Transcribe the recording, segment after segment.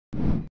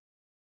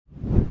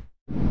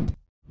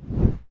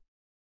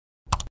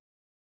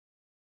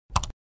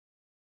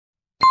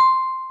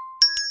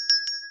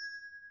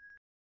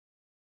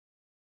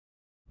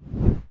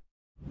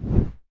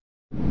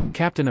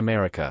Captain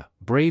America: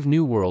 Brave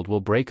New World will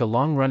break a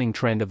long-running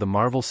trend of the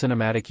Marvel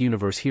Cinematic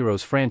Universe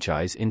Heroes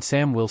franchise in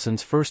Sam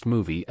Wilson's first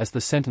movie as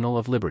the Sentinel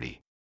of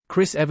Liberty.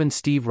 Chris Evans'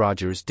 Steve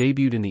Rogers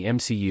debuted in the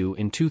MCU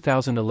in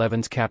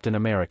 2011's Captain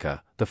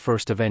America: The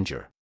First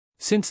Avenger.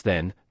 Since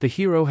then, the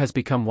hero has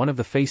become one of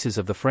the faces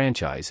of the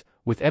franchise,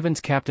 with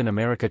Evans' Captain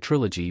America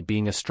trilogy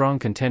being a strong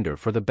contender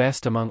for the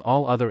best among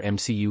all other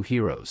MCU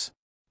heroes.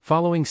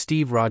 Following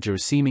Steve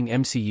Rogers' seeming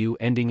MCU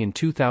ending in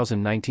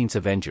 2019's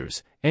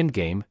Avengers: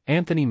 Endgame,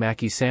 Anthony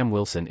Mackie's Sam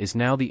Wilson is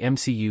now the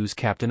MCU's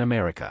Captain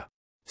America.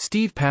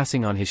 Steve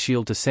passing on his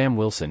shield to Sam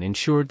Wilson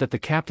ensured that the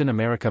Captain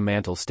America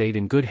mantle stayed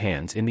in good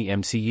hands in the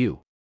MCU.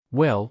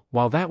 Well,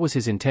 while that was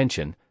his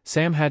intention,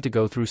 Sam had to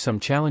go through some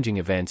challenging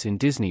events in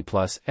Disney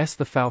Plus's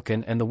The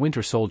Falcon and the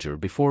Winter Soldier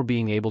before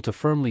being able to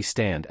firmly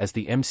stand as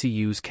the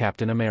MCU's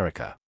Captain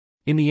America.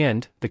 In the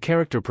end, the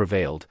character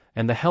prevailed,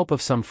 and the help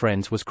of some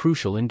friends was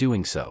crucial in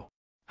doing so.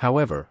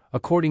 However,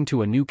 according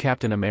to a new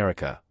Captain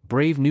America: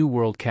 Brave New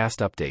World cast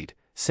update,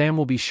 Sam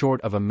will be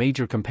short of a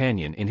major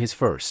companion in his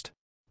first.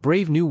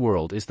 Brave New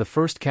World is the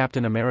first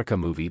Captain America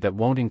movie that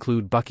won't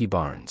include Bucky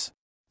Barnes.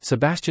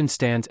 Sebastian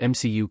Stan's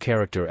MCU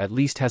character at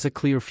least has a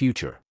clear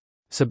future.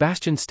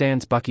 Sebastian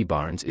Stan's Bucky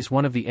Barnes is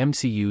one of the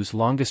MCU's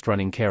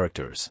longest-running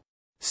characters.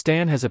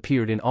 Stan has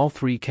appeared in all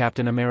 3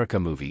 Captain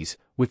America movies,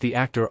 with the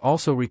actor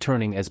also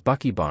returning as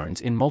Bucky Barnes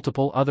in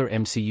multiple other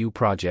MCU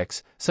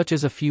projects, such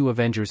as a few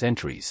Avengers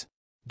entries.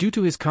 Due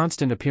to his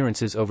constant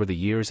appearances over the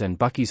years and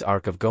Bucky's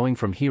arc of going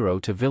from hero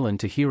to villain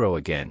to hero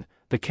again,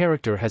 the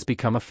character has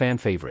become a fan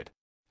favorite.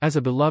 As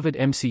a beloved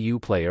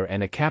MCU player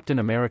and a Captain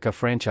America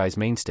franchise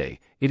mainstay,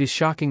 it is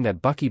shocking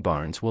that Bucky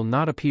Barnes will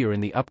not appear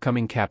in the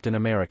upcoming Captain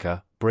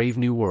America: Brave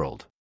New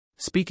World.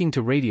 Speaking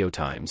to Radio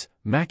Times,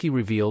 Mackie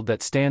revealed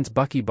that Stan's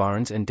Bucky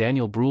Barnes and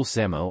Daniel Bruhl's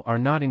Zemo are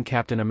not in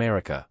Captain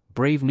America: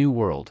 Brave New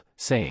World,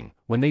 saying,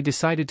 "When they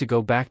decided to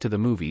go back to the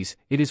movies,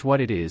 it is what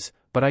it is,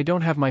 but I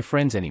don't have my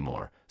friends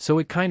anymore, so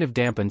it kind of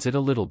dampens it a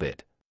little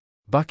bit."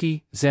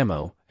 Bucky,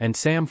 Zemo, and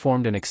Sam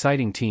formed an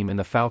exciting team in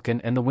The Falcon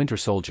and the Winter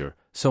Soldier,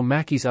 so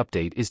Mackie's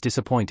update is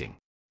disappointing.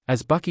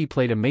 As Bucky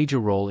played a major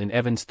role in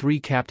Evans' 3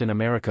 Captain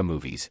America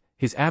movies,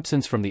 his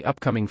absence from the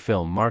upcoming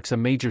film marks a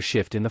major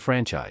shift in the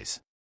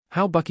franchise.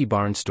 How Bucky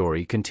Barnes'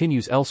 story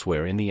continues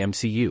elsewhere in the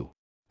MCU.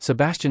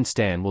 Sebastian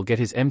Stan will get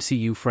his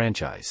MCU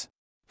franchise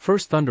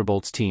first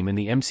Thunderbolts team in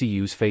the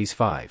MCU's Phase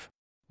 5.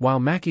 While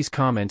Mackie's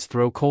comments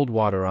throw cold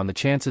water on the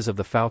chances of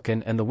The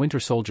Falcon and the Winter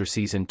Soldier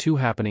Season 2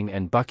 happening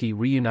and Bucky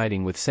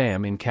reuniting with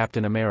Sam in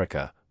Captain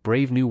America: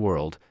 Brave New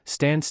World,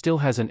 Stan still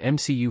has an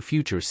MCU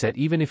future set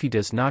even if he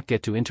does not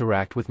get to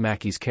interact with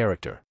Mackie's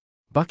character.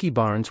 Bucky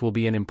Barnes will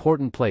be an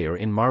important player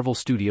in Marvel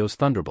Studios'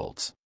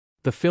 Thunderbolts.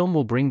 The film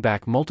will bring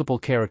back multiple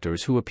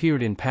characters who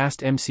appeared in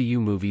past MCU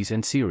movies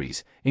and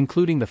series,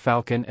 including The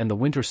Falcon and the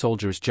Winter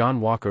Soldier's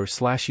John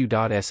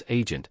Walker/U.S.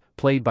 agent,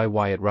 played by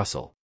Wyatt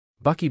Russell.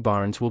 Bucky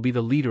Barnes will be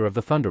the leader of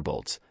the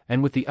Thunderbolts,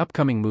 and with the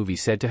upcoming movie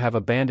said to have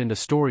abandoned a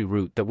story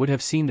route that would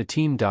have seen the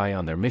team die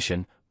on their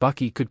mission,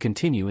 Bucky could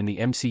continue in the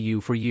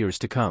MCU for years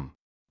to come.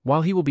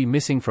 While he will be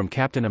missing from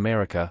Captain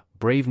America: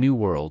 Brave New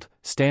World,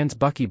 Stan's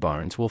Bucky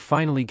Barnes will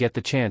finally get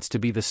the chance to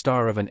be the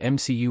star of an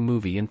MCU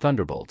movie in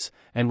Thunderbolts,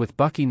 and with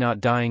Bucky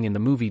not dying in the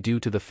movie due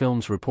to the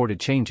film's reported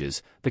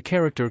changes, the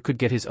character could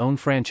get his own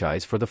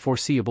franchise for the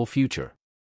foreseeable future.